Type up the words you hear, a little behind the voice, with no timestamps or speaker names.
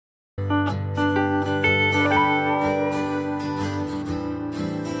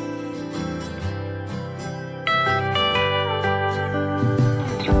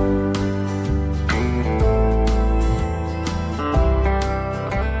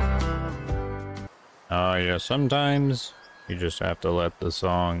Yeah, sometimes you just have to let the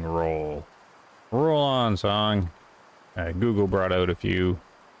song roll. Roll on, song. Google brought out a few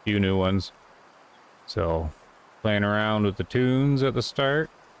new ones. So, playing around with the tunes at the start.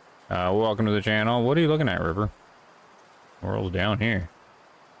 Welcome to the channel. What are you looking at, River? World's down here.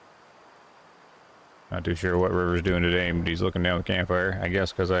 Not too sure what River's doing today, but he's looking down the campfire. I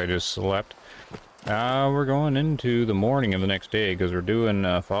guess because I just slept. We're going into the morning of the next day because we're doing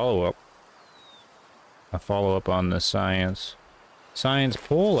a follow-up. A follow-up on the science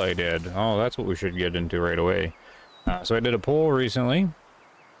poll I did. Oh, that's what we should get into right away. So I did a poll recently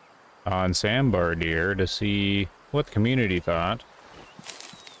on Sambar deer to see what the community thought.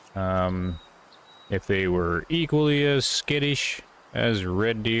 If they were equally as skittish as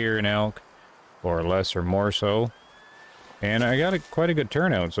red deer and elk, or less or more so. And I got quite a good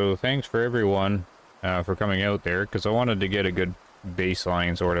turnout, so thanks for everyone for coming out there, because I wanted to get a good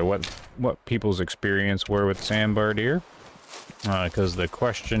baseline sort of what people's experience were with Sambar deer, because the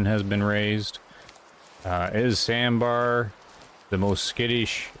question has been raised, is Sambar the most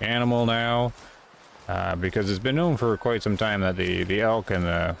skittish animal now? Because it's been known for quite some time that the elk and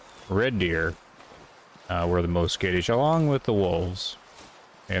the red deer were the most skittish, along with the wolves.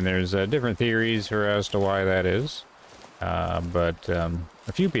 And there's different theories as to why that is. But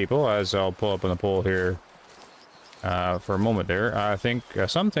a few people, as I'll pull up on the poll here for a moment there, I think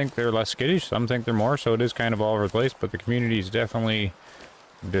some think they're less skittish, some think they're more, so it is kind of all over the place, but the community's definitely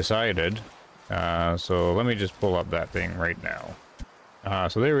decided. So let me just pull up that thing right now.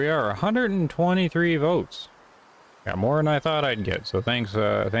 So there we are, 123 votes. Got more than I thought I'd get, so thanks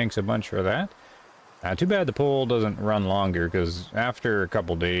a bunch for that. Too bad the poll doesn't run longer, because after a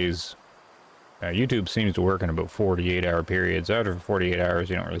couple days, YouTube seems to work in about 48-hour periods. After 48 hours,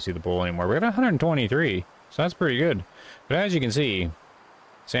 you don't really see the poll anymore. We got 123, so that's pretty good. But as you can see,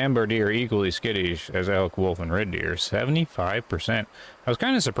 Sambar deer are equally skittish as elk, wolf, and red deer. 75%. I was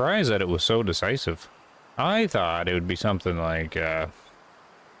kind of surprised that it was so decisive. I thought it would be something like, I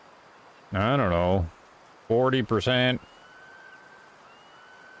don't know, 40%,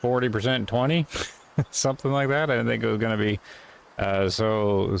 20? Something like that. I didn't think it was going to be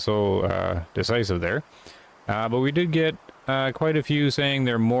so decisive there. But we did get quite a few saying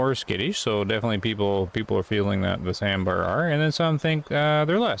they're more skittish, so definitely people are feeling that the Sambar are, and then some think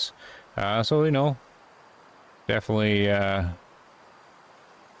they're less. So, you know, definitely a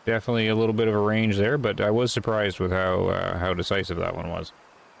little bit of a range there, but I was surprised with how decisive that one was.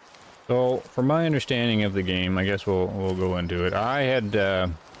 So, from my understanding of the game, I guess we'll go into it. I had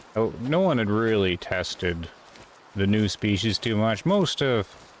no one had really tested the new species too much. Most of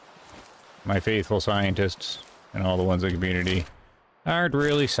my faithful scientists and all the ones in the community aren't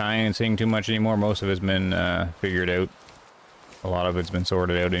really sciencing too much anymore. Most of it's been figured out. A lot of it's been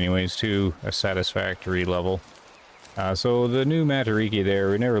sorted out anyways to a satisfactory level. So the new Matariki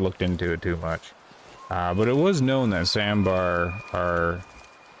there, we never looked into it too much. But it was known that Sambar are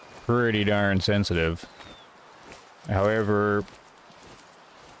pretty darn sensitive. However,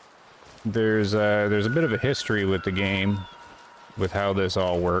 there's a bit of a history with the game, with how this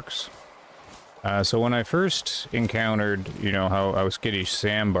all works. So when I first encountered, you know, how skittish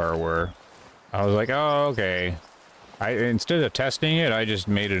Sambar were, I was like, oh, okay. Instead of testing it, I just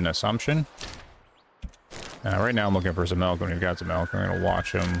made an assumption. Right now I'm looking for some milk. When we've got some milk, we're gonna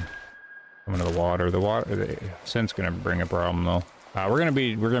watch them come into the water. The scent's gonna bring a problem though. We're gonna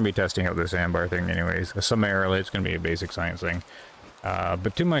be testing out this Sambar thing anyways. Summarily, it's gonna be a basic science thing.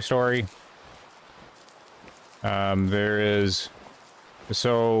 But to my story, there is,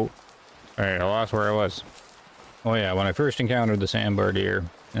 so, alright, I lost where I was. Oh yeah, when I first encountered the Sambar deer,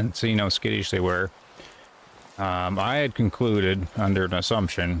 and seeing how skittish they were, I had concluded, under an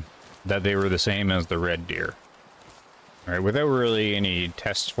assumption, that they were the same as the red deer. Alright, without really any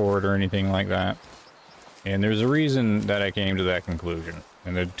tests for it or anything like that. And there's a reason that I came to that conclusion,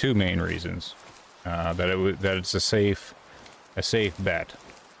 and there are two main reasons. That it's a safe bet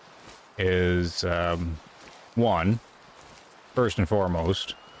is, one, first and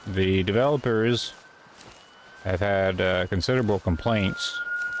foremost, the developers have had considerable complaints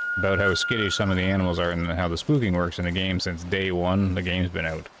about how skittish some of the animals are and how the spooking works in the game since day one the game's been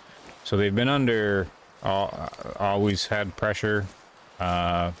out. So they've been under, always had pressure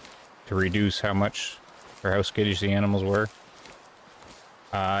to reduce how much or how skittish the animals were.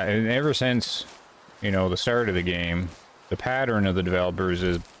 And ever since, you know, the start of the game, the pattern of the developers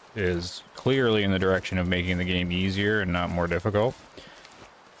is clearly in the direction of making the game easier and not more difficult.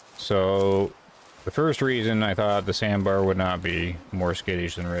 So the first reason I thought the Sambar would not be more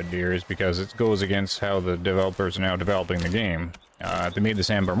skittish than red deer is because it goes against how the developers are now developing the game. If they made the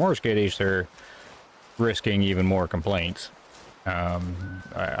Sambar more skittish, they're risking even more complaints.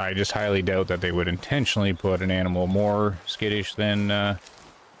 I just highly doubt that they would intentionally put an animal more skittish than,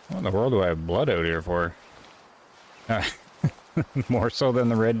 what in the world do I have blood out here for? More so than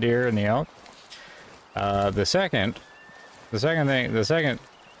the red deer and the elk. The second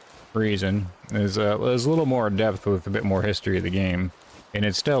reason is there's a little more depth with a bit more history of the game, and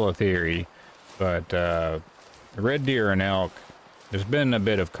it's still a theory, but red deer and elk, there's been a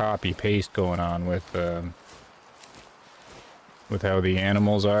bit of copy paste going on with how the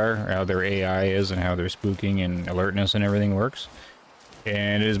animals are, how their AI is, and how their spooking and alertness and everything works.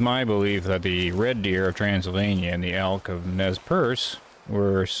 And it is my belief that the red deer of Transylvania and the elk of Nez Perce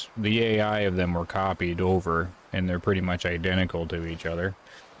were, the AI of them were copied over, and they're pretty much identical to each other.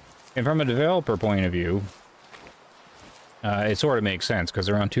 And from a developer point of view, it sort of makes sense because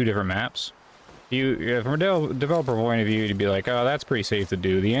they're on two different maps. From a developer point of view, you'd be like, oh, that's pretty safe to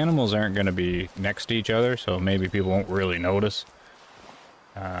do. The animals aren't going to be next to each other, so maybe people won't really notice.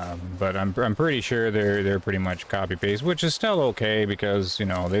 But I'm pretty sure they're pretty much copy paste, which is still okay because, you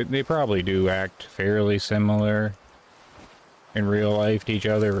know, they probably do act fairly similar in real life to each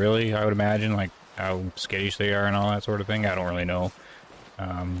other, really, I would imagine, like how skittish they are and all that sort of thing. I don't really know.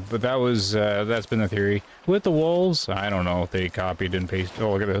 But that's been the theory. With the wolves, I don't know if they copied and pasted.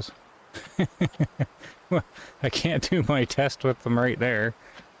 Oh, look at this. I can't do my test with them right there.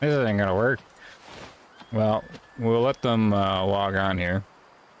 This isn't gonna work. Well, we'll let them log on here.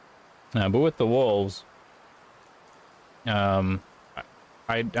 But with the wolves, I'd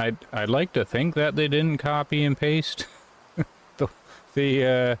like to think that they didn't copy and paste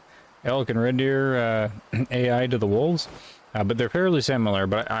the elk and red deer AI to the wolves, but they're fairly similar.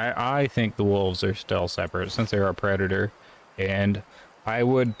 But I think the wolves are still separate since they're a predator, and I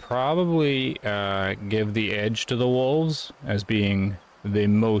would probably give the edge to the wolves as being the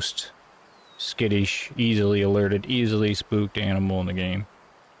most skittish, easily alerted, easily spooked animal in the game.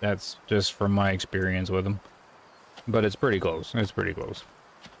 That's just from my experience with them. But it's pretty close. It's pretty close.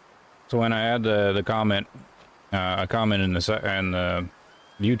 So when I had the comment, a comment in the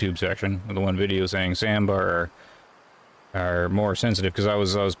YouTube section of the one video saying Sambar are more sensitive, because I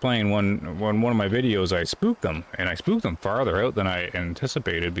was playing one of my videos, I spooked them, and I spooked them farther out than I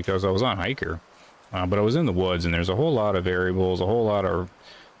anticipated because I was on hiker. But I was in the woods, and there's a whole lot of variables, a whole lot of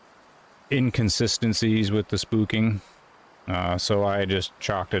inconsistencies with the spooking. So I just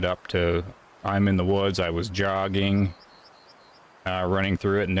chalked it up to, I'm in the woods, I was jogging, running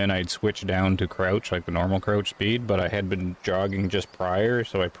through it, and then I'd switch down to crouch, like the normal crouch speed, but I had been jogging just prior,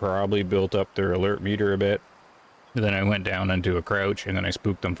 so I probably built up their alert meter a bit. And then I went down into a crouch, and then I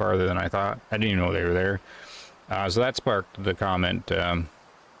spooked them farther than I thought. I didn't even know they were there. So that sparked the comment that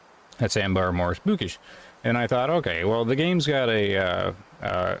Sambar are more spookish. And I thought, okay, well, the game's got a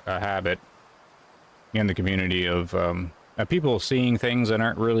habit in the community of people seeing things that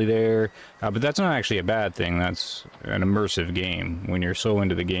aren't really there. But that's not actually a bad thing. That's an immersive game. When you're so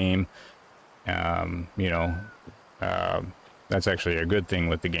into the game, you know, that's actually a good thing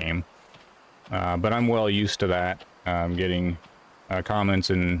with the game. But I'm well used to that, getting comments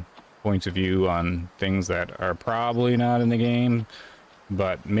and points of view on things that are probably not in the game,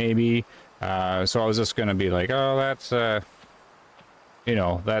 but maybe. So I was just going to be like, oh, that's, you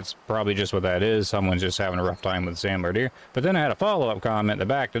know, that's probably just what that is. Someone's just having a rough time with Sambar deer. But then I had a follow-up comment that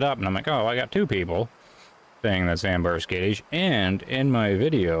backed it up, and I'm like, oh, I got two people saying that Sambar is skittish, and in my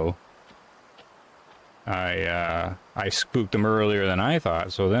video, I spooked them earlier than I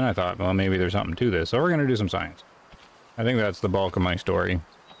thought, so then I thought, well, maybe there's something to this. So we're going to do some science. I think that's the bulk of my story.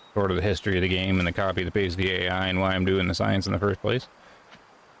 Sort of the history of the game and the copy that pays the AI and why I'm doing the science in the first place.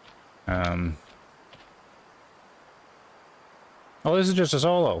 Oh, this is just a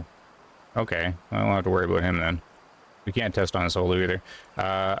solo. Okay, I don't have to worry about him then. We can't test on a solo either.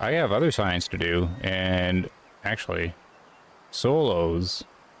 I have other science to do, and actually, solos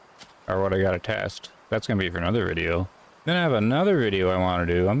are what I gotta test. That's gonna be for another video. Then I have another video I want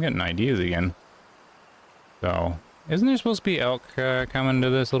to do. I'm getting ideas again. So, isn't there supposed to be elk coming to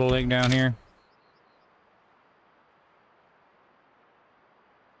this little lake down here?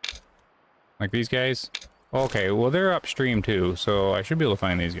 Like these guys? Okay, well they're upstream too, so I should be able to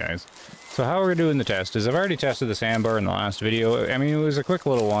find these guys. So how we're doing the test is, I've already tested the Sambar in the last video. I mean, it was a quick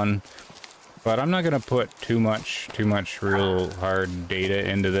little one, but I'm not gonna put too much real hard data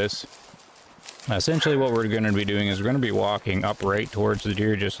into this. Essentially what we're going to be doing is we're going to be walking upright towards the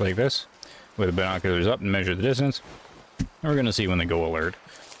deer just like this, with the binoculars up and measure the distance. And we're going to see when they go alert.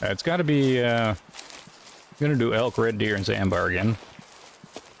 It's got to be, going to do elk, red deer, and Sambar again.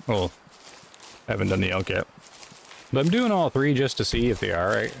 Well, haven't done the elk yet. But I'm doing all three just to see if they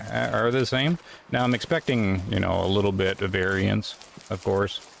are the same. Now I'm expecting, you know, a little bit of variance, of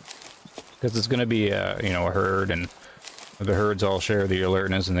course, because it's going to be you know, a herd, and the herds all share the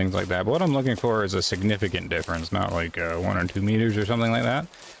alertness and things like that. But what I'm looking for is a significant difference, not like 1 or 2 meters or something like that.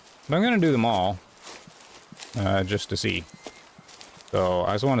 But I'm going to do them all just to see. So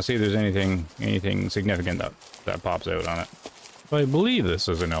I just want to see if there's anything significant that pops out on it. So I believe this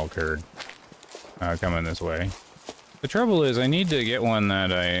is an elk herd coming this way. The trouble is I need to get one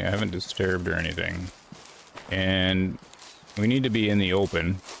that I haven't disturbed or anything. And we need to be in the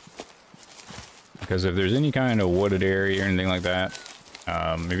open. Because if there's any kind of wooded area or anything like that,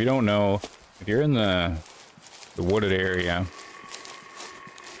 if you don't know, if you're in the wooded area,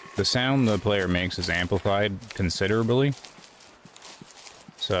 the sound the player makes is amplified considerably.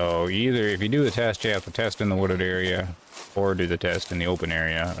 So either if you do the test, you have to test in the wooded area, or do the test in the open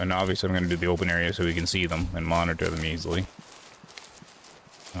area. And obviously I'm going to do the open area so we can see them and monitor them easily.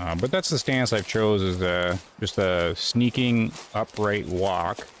 But that's the stance I've chose, is just a sneaking upright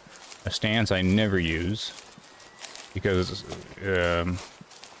walk. A stance I never use, because the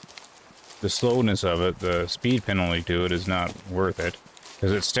slowness of it, the speed penalty to it, is not worth it,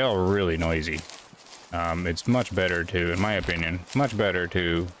 because it's still really noisy. It's much better to, in my opinion, much better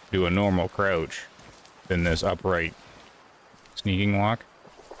to do a normal crouch than this upright sneaking walk.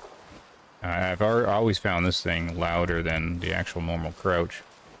 I've always found this thing louder than the actual normal crouch,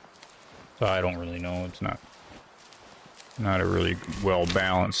 so I don't really know. It's not a really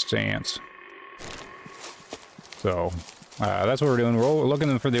well-balanced stance. So that's what we're doing. We're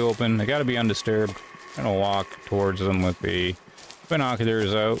looking for the open. They got to be undisturbed. I'm gonna walk towards them with the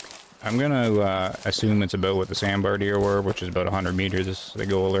binoculars out. I'm gonna assume it's about what the Sambar deer were, which is about 100 meters. They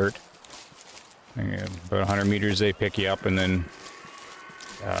go alert. About 100 meters they pick you up, and then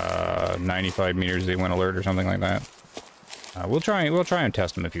 95 meters they went alert or something like that. We'll try and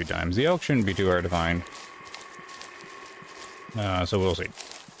test them a few times. The elk shouldn't be too hard to find. So we'll see.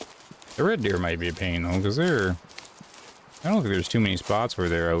 The red deer might be a pain though, because I don't think there's too many spots where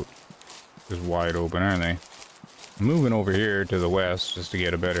they're out just wide open, are they? I'm moving over here to the west just to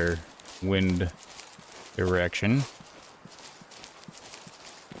get a better wind direction.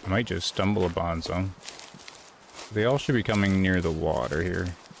 I might just stumble upon some. They all should be coming near the water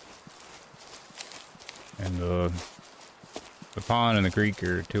here. And the pond and the creek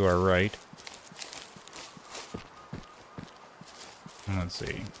are to our right. Let's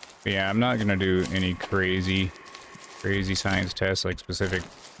see. But yeah, I'm not gonna do any crazy science tests, like specific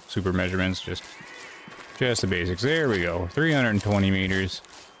super measurements, just the basics. There we go. 320 meters.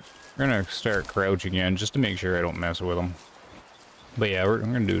 We're gonna start crouch again just to make sure I don't mess with them. But yeah, we're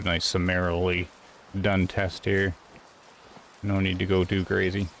gonna do a nice summarily done test here. No need to go too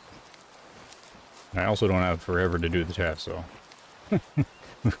crazy. I also don't have forever to do the test, so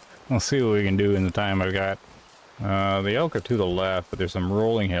we'll see what we can do in the time I've got. The elk are to the left, but there's some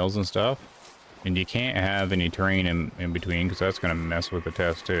rolling hills and stuff, and you can't have any terrain in between, because that's going to mess with the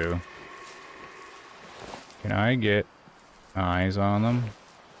test too. Can I get eyes on them?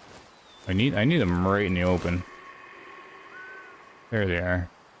 I need them right in the open. There they are.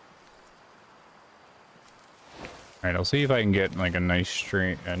 Alright, I'll see if I can get like a nice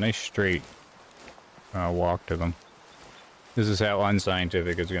straight walk to them. This is how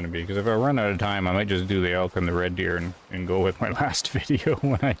unscientific it's going to be, because if I run out of time, I might just do the elk and the red deer and go with my last video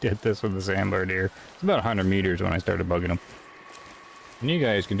when I did this with the Sambar deer. It's about 100 meters when I started bugging them. And you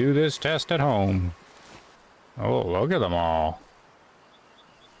guys can do this test at home. Oh, look at them all.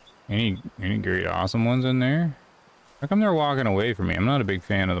 Any great awesome ones in there? How come they're walking away from me? I'm not a big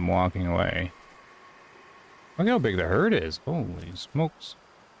fan of them walking away. Look how big the herd is. Holy smokes.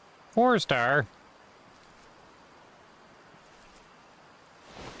 4-star.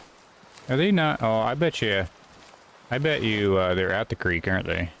 Are they not? Oh, I bet you they're at the creek, aren't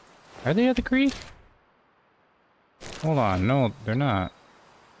they? Are they at the creek? Hold on, no, they're not.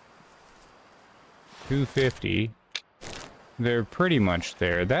 250. They're pretty much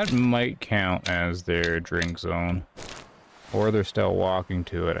there. That might count as their drink zone. Or they're still walking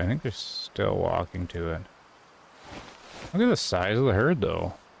to it. I think they're still walking to it. Look at the size of the herd,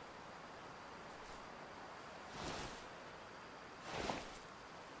 though.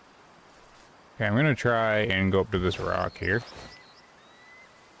 Okay, I'm gonna try and go up to this rock here.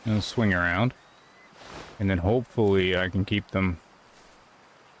 And swing around. And then hopefully I can keep them.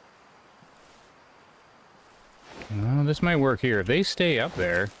 Well, this might work here. If they stay up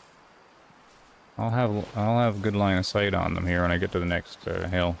there, I'll have a good line of sight on them here when I get to the next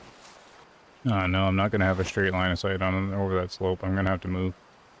hill. No, I'm not gonna have a straight line of sight on them over that slope. I'm gonna have to move.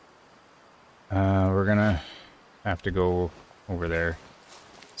 We're gonna have to go over there.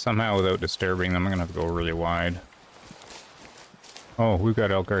 Somehow without disturbing them, I'm gonna have to go really wide. Oh, we've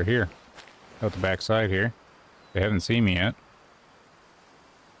got elk right here. Out the back side here. They haven't seen me yet.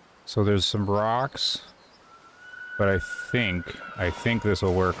 So there's some rocks. But I think this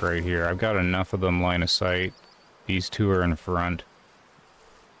will work right here. I've got enough of them line of sight. These two are in front.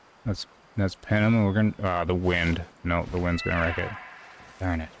 Let's pin them. We're gonna, the wind. No, the wind's gonna wreck it.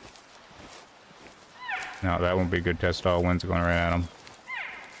 Darn it. No, that won't be a good test at all. Wind's going right at them.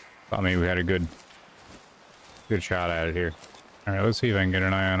 Thought maybe we had a good shot at it here. Alright, let's see if I can get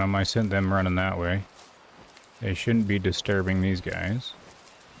an eye on them. I sent them running that way. They shouldn't be disturbing these guys.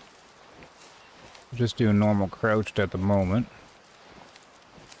 Just doing normal crouched at the moment.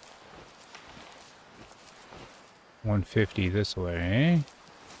 150 this way.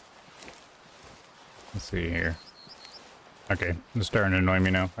 Let's see here. Okay, it's starting to annoy me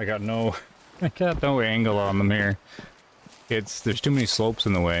now. I got no angle on them here. There's too many slopes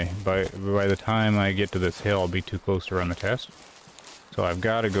in the way. By the time I get to this hill, I'll be too close to run the test. So I've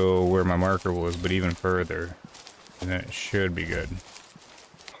got to go where my marker was, but even further. And then it should be good.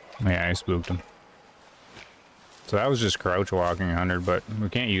 Yeah, I spooked him. So that was just crouch walking 100, but we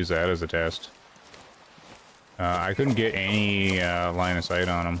can't use that as a test. I couldn't get any line of sight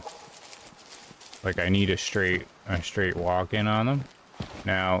on them. Like, I need a straight walk in on them.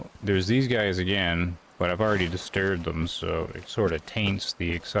 Now, there's these guys again, but I've already disturbed them, so it sort of taints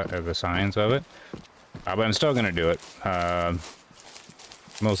the science of it. But I'm still gonna do it.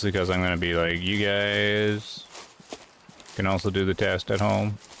 Mostly because I'm gonna be like, you guys can also do the test at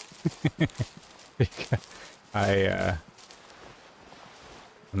home. I'm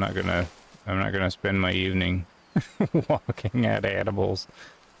not gonna spend my evening walking at animals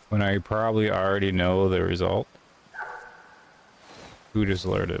when I probably already know the result. Who just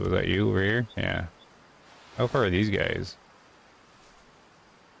alerted? Was that you over here? Yeah. How far are these guys?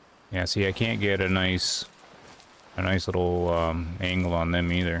 Yeah, see, I can't get a nice little angle on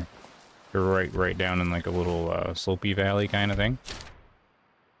them either. They're right down in like a little slopey valley kind of thing.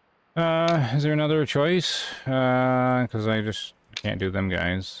 Is there another choice? Because I just can't do them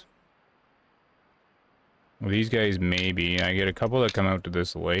guys. Well, these guys maybe. I get a couple that come out to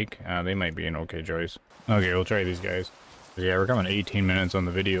this lake. They might be an okay choice. Okay, we'll try these guys. Yeah, we're coming 18 minutes on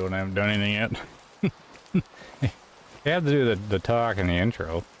the video and I haven't done anything yet. You have to do the talk and the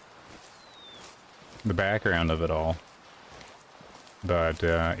intro. The background of it all. But,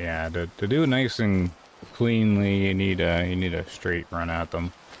 yeah, to do it nice and cleanly, you need a straight run at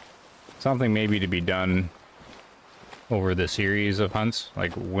them. Something maybe to be done over the series of hunts,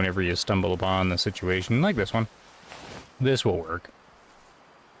 like whenever you stumble upon the situation, like this one. This will work.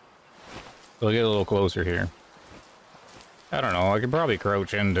 So get a little closer here. I don't know, I could probably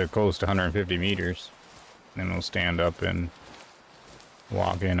crouch into close to 150 meters. Then we'll stand up and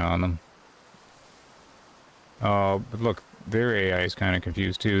walk in on them. Oh, but look, their AI is kind of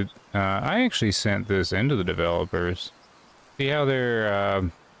confused too. I actually sent this into the developers. See how they're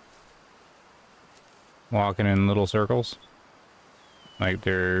walking in little circles? Like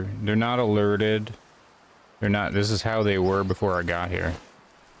they're not alerted. They're not. This is how they were before I got here.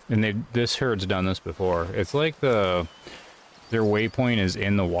 And this herd's done this before. It's like their waypoint is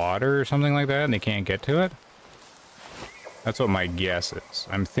in the water or something like that, and they can't get to it. That's what my guess is.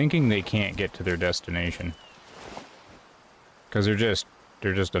 I'm thinking they can't get to their destination. Because they're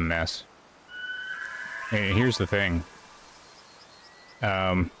just a mess. And here's the thing.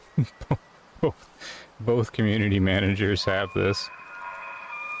 Both community managers have this.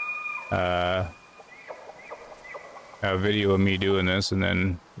 A video of me doing this and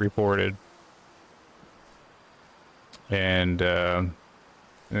then reported. And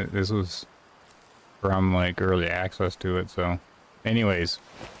this was from like early access to it, so anyways,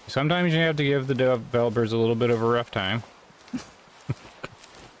 sometimes you have to give the developers a little bit of a rough time.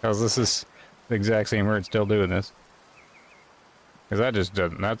 Because this is the exact same herd still doing this. Because that just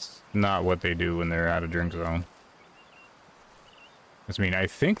doesn't, that's not what they do when they're out of drink zone. I mean, I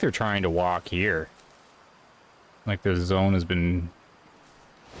think they're trying to walk here. Like the zone has been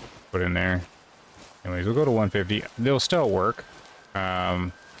put in there. Anyways, we'll go to 150. They'll still work.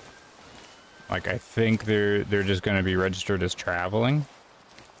 Like I think they're just going to be registered as traveling.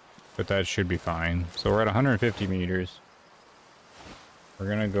 But that should be fine. So we're at 150 meters. We're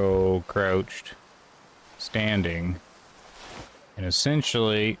going to go crouched, standing. And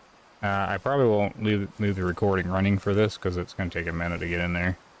essentially, I probably won't leave the recording running for this because it's going to take a minute to get in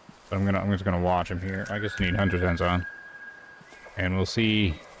there. But I'm just going to watch him here. I just need hunter sense on. And we'll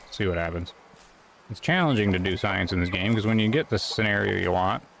see what happens. It's challenging to do science in this game because when you get the scenario you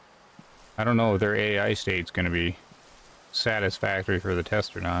want, I don't know if their AI state's going to be satisfactory for the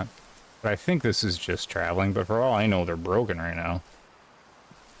test or not. But I think this is just traveling, but for all I know, they're broken right now.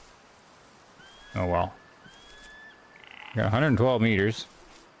 Oh well. Got 112 meters.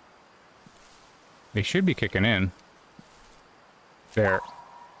 They should be kicking in. There.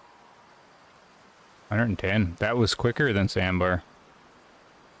 110. That was quicker than Sambar.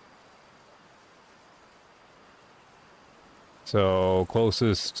 So,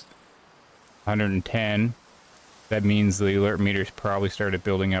 closest 110. That means the alert meters probably started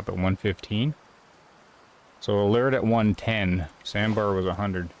building up at 115. So, alert at 110. Sambar was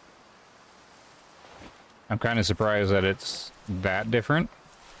 100. I'm kind of surprised that it's that different.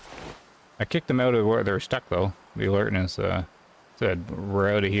 I kicked them out of where they're stuck, though. The alertness said,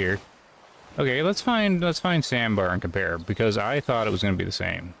 we're out of here. Okay, let's find Sambar and compare, because I thought it was going to be the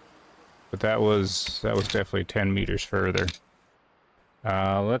same. But that was definitely 10 meters further.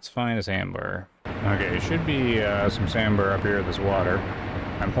 Let's find a Sambar. Okay, it should be some Sambar up here at this water.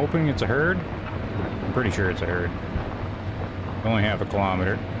 I'm hoping it's a herd. I'm pretty sure it's a herd. Only half a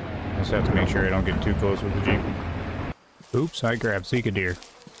kilometer. Just have to make sure I don't get too close with the Jeep. Oops, I grabbed Sika deer.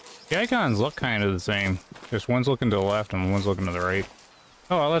 The icons look kind of the same. Just one's looking to the left and one's looking to the right.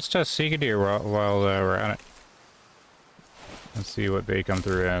 Oh, well, let's test Sika deer while we're at it. Let's see what they come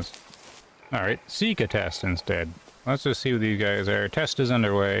through as. Alright, Sika test instead. Let's just see what these guys are. Test is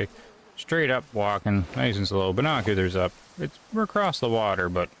underway. Straight up walking, nice and slow. Binoculars up. We're across the water,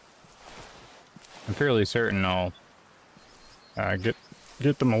 but I'm fairly certain I'll get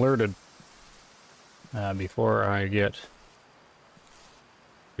them alerted before I get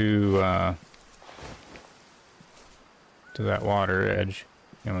to that water edge.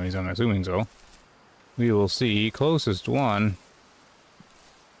 You know, I'm assuming so. We will see. Closest one,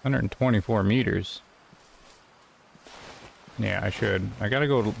 124 meters. Yeah, I gotta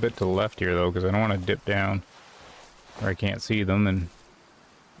go a bit to the left here, though, because I don't want to dip down where I can't see them, and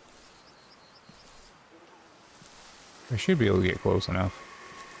I should be able to get close enough.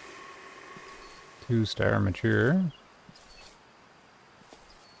 2-star mature.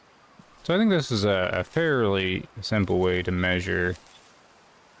 So I think this is a fairly simple way to measure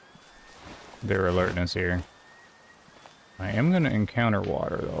their alertness here. I am going to encounter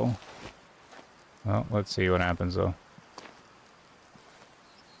water, though. Well, let's see what happens, though.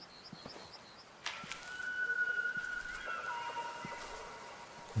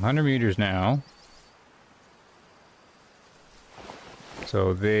 100 meters now.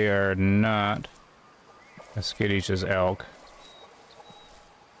 So they are not as skittish as elk.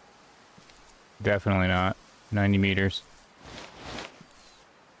 Definitely not. 90 meters.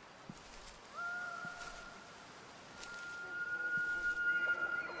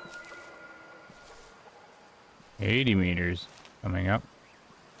 $80 meters coming up.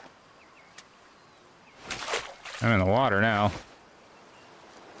 I'm in the water now.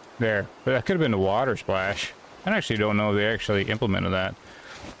 There. But that could have been a water splash. I actually don't know if they actually implemented that.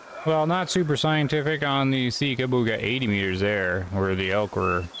 Well, not super scientific on the Sika, but we got 80 meters there, where the elk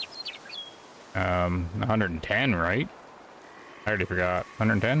were 110, right? I already forgot.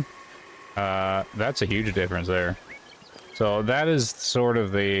 110? That's a huge difference there. So that is sort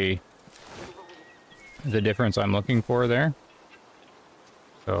of the difference I'm looking for there.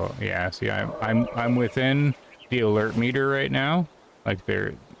 So yeah, see, I'm within the alert meter right now. Like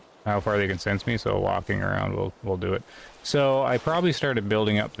they're how far they can sense me, so walking around will do it. So I probably started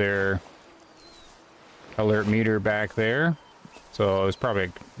building up their alert meter back there. So it was probably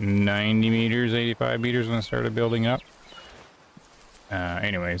like 90 meters, 85 meters when I started building up.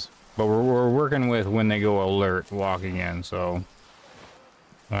 Anyways, but we're working with when they go alert walking in. So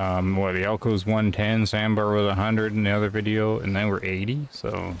what, the elk was 110, Sambar was 100 in the other video, and then we're 80.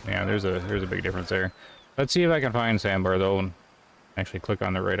 So yeah, there's a big difference there. Let's see if I can find Sambar though, and actually click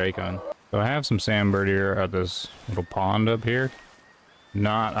on the right icon. So I have some Sambar here at this little pond up here.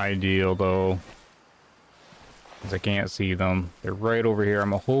 Not ideal though, because I can't see them. They're right over here.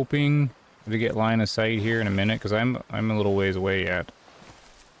 I'm hoping to get line of sight here in a minute, because I'm a little ways away yet.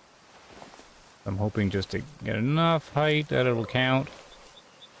 I'm hoping just to get enough height that it'll count.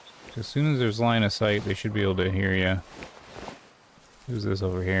 As soon as there's line of sight, they should be able to hear you. Who's this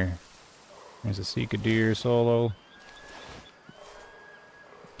over here? There's a Sika deer solo.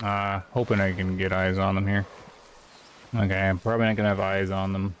 Hoping I can get eyes on them here. Okay, I'm probably not gonna have eyes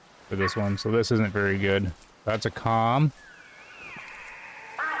on them for this one, so this isn't very good. That's a calm.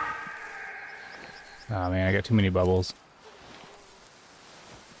 Oh man, I got too many bubbles.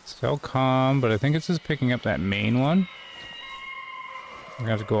 Still calm, but I think it's just picking up that main one. I'm gonna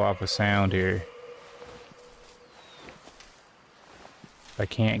have to go off a sound here. I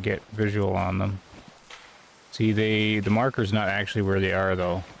can't get visual on them. See, the marker's not actually where they are,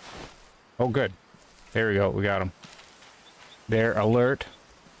 though. Oh, good. There we go. We got them. They're alert.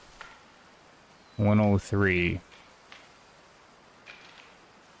 103.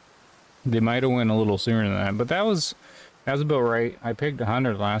 They might have went a little sooner than that, but that was about right. I picked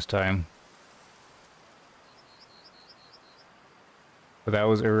 100 last time. But that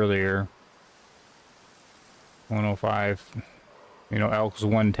was earlier. 105. You know, elk's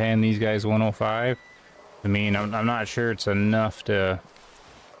 110, these guys 105. I mean, I'm not sure it's enough to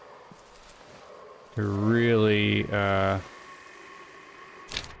really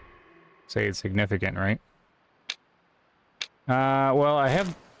say it's significant, right? Well, I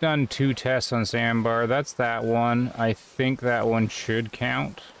have done 2 tests on Sambar. That's that one. I think that one should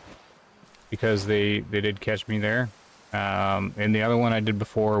count because they did catch me there. And the other one I did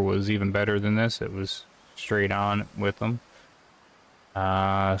before was even better than this. It was straight on with them.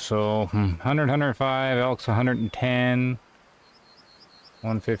 So 100, 105, elk's 110,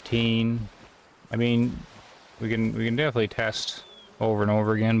 115. I mean, we can definitely test over and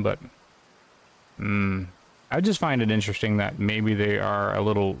over again, but I just find it interesting that maybe they are a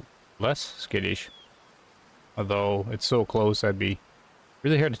little less skittish. Although it's so close, that'd be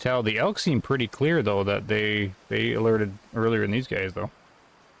really hard to tell. The elk seem pretty clear though that they alerted earlier than these guys though.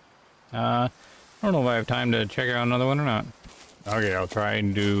 I don't know if I have time to check out another one or not. Okay, I'll try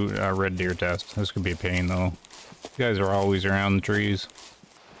and do a red deer test. This could be a pain though. These guys are always around the trees.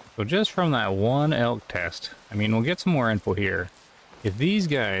 So just from that one elk test, I mean, we'll get some more info here. If these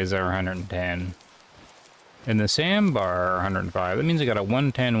guys are 110 and the Sambar are 105, that means they got a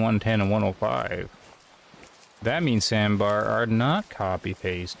 110, 110, and 105. That means Sambar are not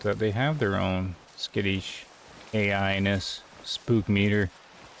copy-paste, that they have their own skittish AI-ness spook meter,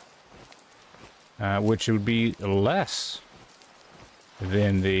 which would be less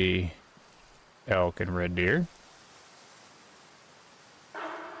than the elk and red deer,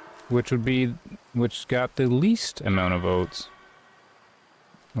 which got the least amount of votes.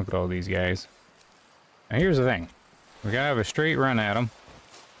 Look at all these guys. Now here's the thing. We gotta have a straight run at them.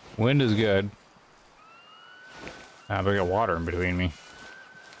 Wind is good. But I got water in between me.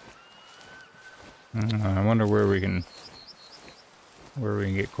 I wonder where we can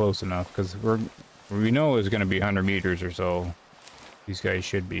get close enough, because we know it's gonna be 100 meters or so. These guys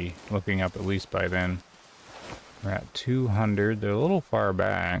should be looking up at least by then. We're at 200. They're a little far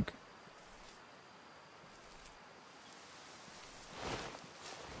back.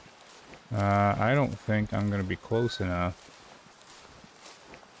 I don't think I'm going to be close enough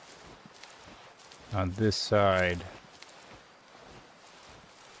on this side.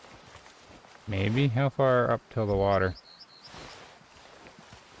 Maybe? How far up till the water?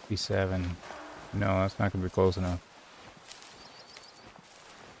 57. No, that's not going to be close enough.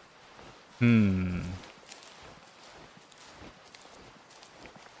 Not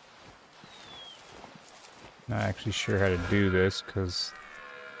actually sure how to do this, because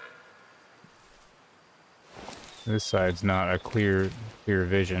this side's not a clear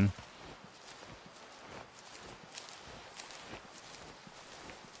vision.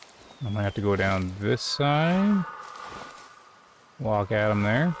 I might have to go down this side. Walk at them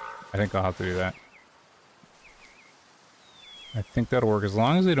there. I think I'll have to do that. I think that'll work as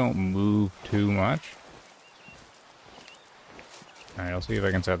long as they don't move too much. Alright, I'll see if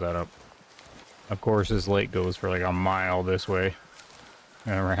I can set that up. Of course, this lake goes for like a mile this way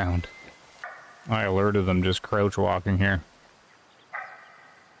and around. I alerted them just crouch walking here.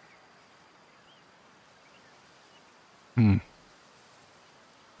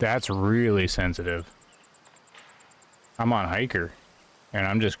 That's really sensitive. I'm on hiker and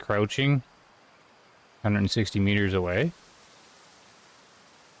I'm just crouching 160 meters away.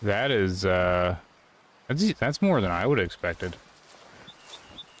 That is, that's more than I would have expected.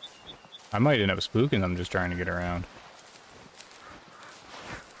 I might end up spooking them just trying to get around.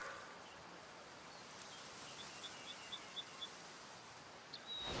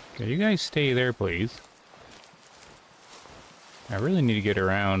 Okay, you guys stay there, please. I really need to get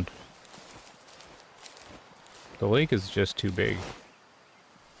around. The lake is just too big.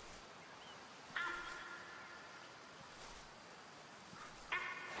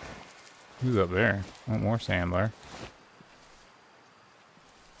 Who's up there? Oh, more Sambar.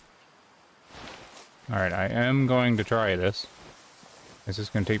 Alright, I am going to try this. It's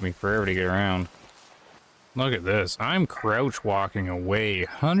just going to take me forever to get around. Look at this. I'm crouch walking away.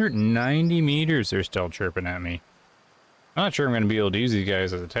 190 meters they're still chirping at me. I'm not sure I'm going to be able to use these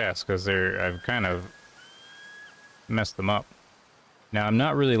guys as a test, because I've kind of messed them up. Now, I'm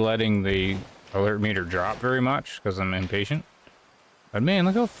not really letting the alert meter drop very much, because I'm impatient. But man,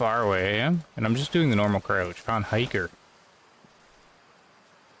 look how far away I am. And I'm just doing the normal crouch. On hiker.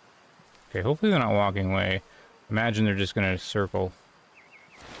 Okay, hopefully they're not walking away. Imagine they're just gonna circle.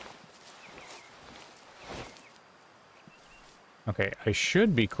 Okay, I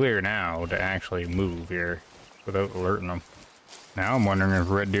should be clear now to actually move here without alerting them. Now I'm wondering if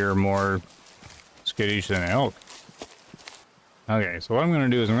red deer are more skittish than elk. Okay, so what I'm going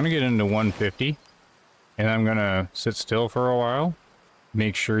to do is I'm going to get into 150, and I'm going to sit still for a while,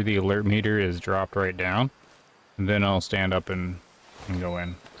 make sure the alert meter is dropped right down, and then I'll stand up and go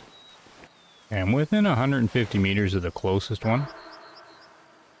in. And I'm within 150 meters of the closest one.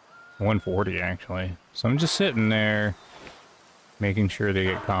 140 actually. So I'm just sitting there, making sure they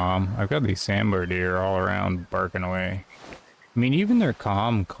get calm. I've got these Sambar deer all around barking away. I mean, even their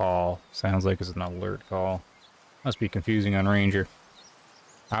calm call sounds like it's an alert call. Must be confusing on Ranger.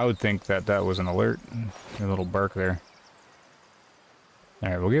 I would think that that was an alert. A little bark there.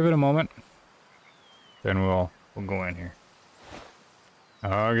 Alright, we'll give it a moment. Then we'll go in here.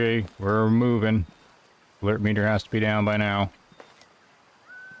 Okay, we're moving. Alert meter has to be down by now.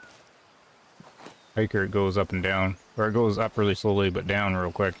 Hiker, it goes up and down. Or it goes up really slowly, but down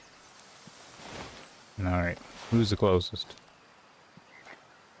real quick. Alright, who's the closest?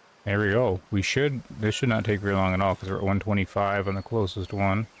 There we go. This should not take very long at all, because we're at 125 on the closest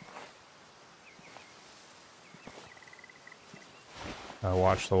one.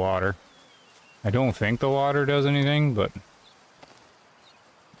 Watch the water. I don't think the water does anything, but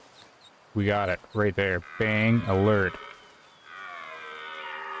we got it right there. Bang, alert.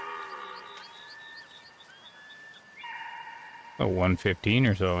 Oh, 115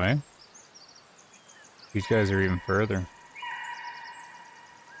 or so, eh? These guys are even further.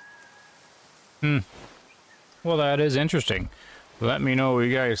 Well, that is interesting. Let me know what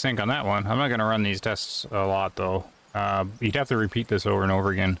you guys think on that one. I'm not going to run these tests a lot, though. You'd have to repeat this over and over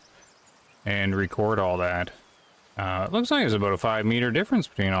again and record all that. It looks like there's about a 5-meter difference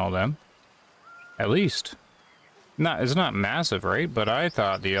between all of them. At least. It's not massive, right? But I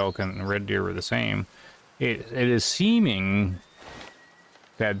thought the elk and red deer were the same. It is seeming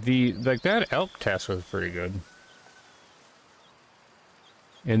that that elk test was pretty good.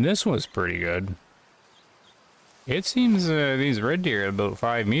 And this was pretty good. It seems these red deer are about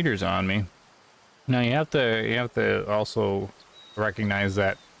 5 meters on me. Now you have to also recognize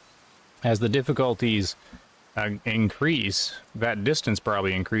that as the difficulties increase, that distance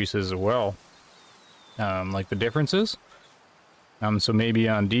probably increases as well. Like the differences. So maybe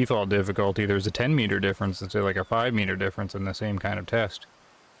on default difficulty, there's a 10-meter difference instead of like a 5-meter difference in the same kind of test.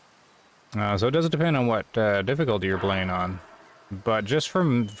 So it does depend on what difficulty you're playing on. But just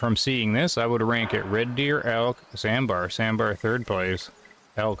from seeing this, I would rank it red deer, elk, Sambar. Sambar third place,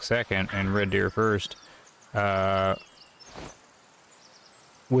 elk second, and red deer first.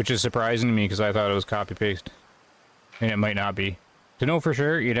 Which is surprising to me because I thought it was copy-paste. And it might not be. To know for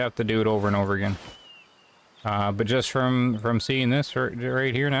sure, you'd have to do it over and over again. But just from seeing this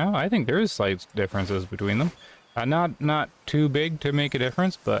right here now, I think there is slight differences between them. Not too big to make a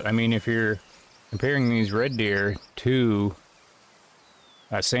difference, but I mean, if you're comparing these red deer to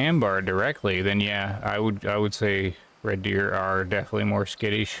a Sambar directly, then yeah, I would say red deer are definitely more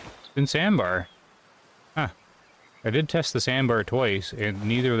skittish than Sambar. Huh. I did test the Sambar twice, and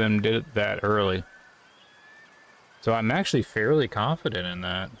neither of them did it that early. So I'm actually fairly confident in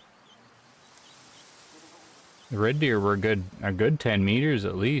that. The red deer were a good 10 meters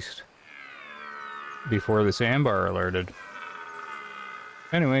at least before the Sambar alerted.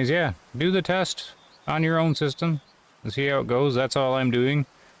 Anyways, yeah, do the test on your own system and see how it goes. That's all I'm doing.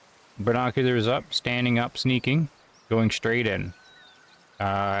 Binoculars up, standing up, sneaking, going straight in.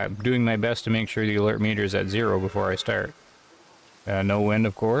 Doing my best to make sure the alert meter is at 0 before I start. No wind,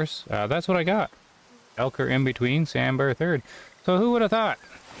 of course. That's what I got. Elk are in between, Sambar third. So who would have thought?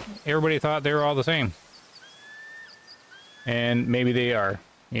 Everybody thought they were all the same. And maybe they are.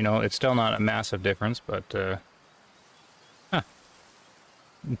 You know, it's still not a massive difference, but huh.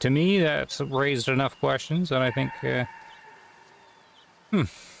 To me, that's raised enough questions that I think I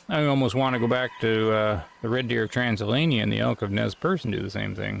almost want to go back to the red deer of Transylvania and the elk of Nez Perce and do the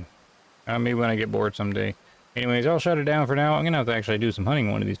same thing. Maybe when I get bored someday. Anyways, I'll shut it down for now. I'm going to have to actually do some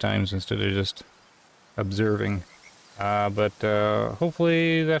hunting one of these times instead of just observing. But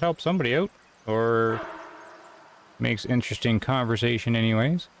hopefully that helps somebody out, or makes interesting conversation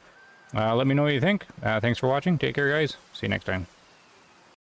anyways. Let me know what you think. Thanks for watching. Take care, guys. See you next time.